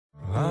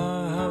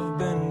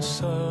been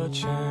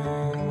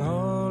searching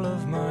all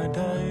of my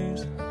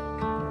days.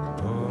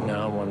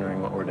 Now I'm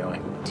wondering what we're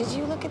doing. Did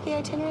you look at the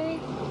itinerary?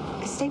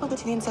 I stapled it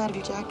to the inside of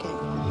your jacket.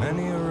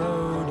 Many a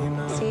road, you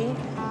know. See?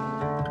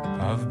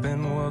 I've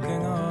been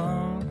working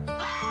on.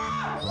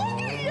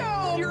 Look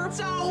at you! You're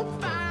so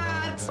fat!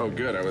 Oh,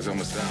 good. I was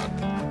almost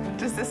down.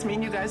 Does this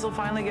mean you guys will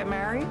finally get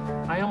married?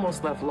 I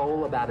almost left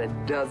Lowell about a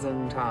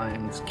dozen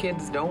times.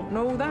 Kids don't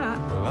know that.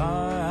 Well,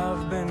 I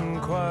have been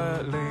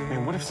quietly.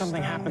 Man, what if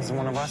something happens to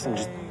one of us and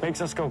just makes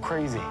us go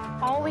crazy?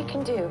 All we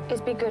can do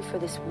is be good for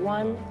this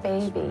one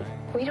baby.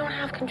 We don't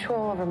have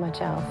control over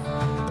much else.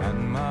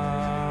 And my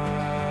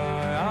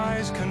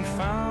eyes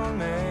confound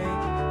me.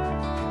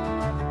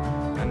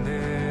 And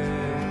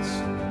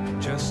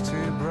it's just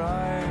too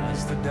bright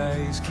as the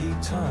days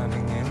keep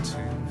turning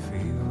into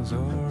feels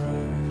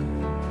alright.